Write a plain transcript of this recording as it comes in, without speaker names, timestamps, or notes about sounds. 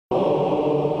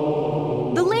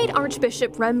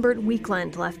Archbishop Rembert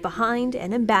Weakland left behind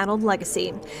an embattled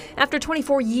legacy. After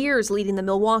 24 years leading the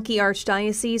Milwaukee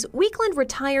Archdiocese, Weakland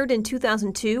retired in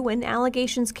 2002 when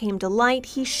allegations came to light.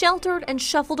 He sheltered and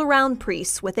shuffled around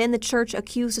priests within the church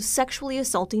accused of sexually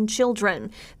assaulting children.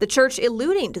 The church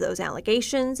alluding to those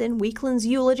allegations in Weakland's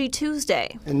eulogy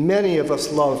Tuesday. And many of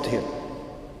us loved him.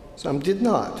 Some did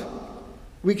not.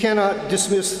 We cannot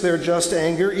dismiss their just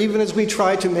anger, even as we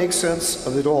try to make sense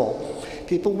of it all.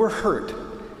 People were hurt,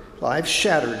 lives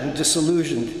shattered and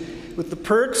disillusioned. With the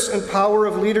perks and power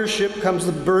of leadership comes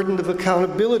the burden of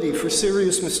accountability for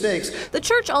serious mistakes. The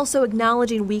church also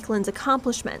acknowledging Weakland's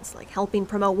accomplishments, like helping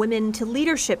promote women to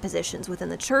leadership positions within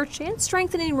the church and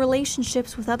strengthening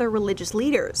relationships with other religious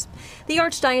leaders. The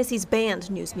Archdiocese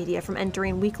banned news media from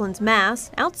entering Weakland's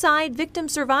Mass. Outside, victim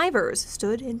survivors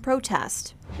stood in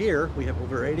protest. Here, we have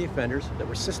over 80 offenders that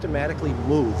were systematically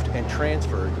moved and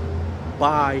transferred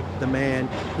by the man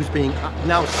who's being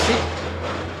now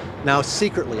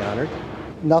secretly honored.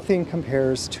 Nothing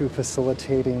compares to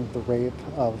facilitating the rape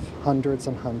of hundreds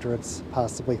and hundreds,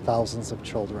 possibly thousands of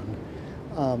children.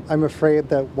 I'm afraid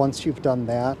that once you've done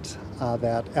that,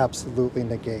 that absolutely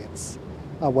negates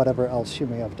whatever else you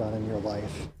may have done in your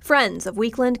life. Friends of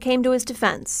Weakland came to his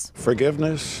defense.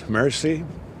 Forgiveness, mercy,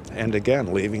 and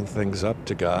again, leaving things up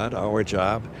to God. Our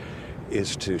job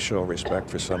is to show respect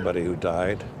for somebody who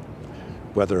died,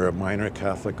 whether a minor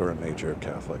Catholic or a major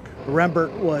Catholic.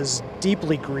 Rembert was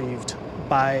deeply grieved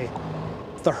by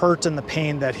the hurt and the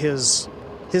pain that his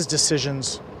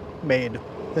decisions made.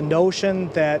 The notion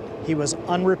that he was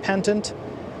unrepentant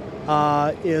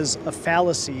is a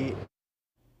fallacy.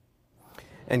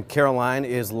 And Caroline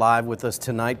is live with us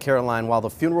tonight. Caroline, while the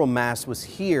funeral mass was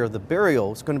here, the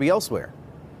burial is going to be elsewhere.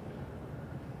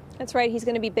 That's right. He's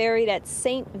going to be buried at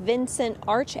St. Vincent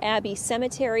Arch Abbey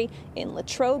Cemetery in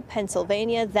Latrobe,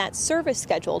 Pennsylvania. That service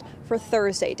scheduled for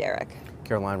Thursday, Derek.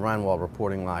 Caroline Reinwald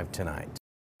reporting live tonight.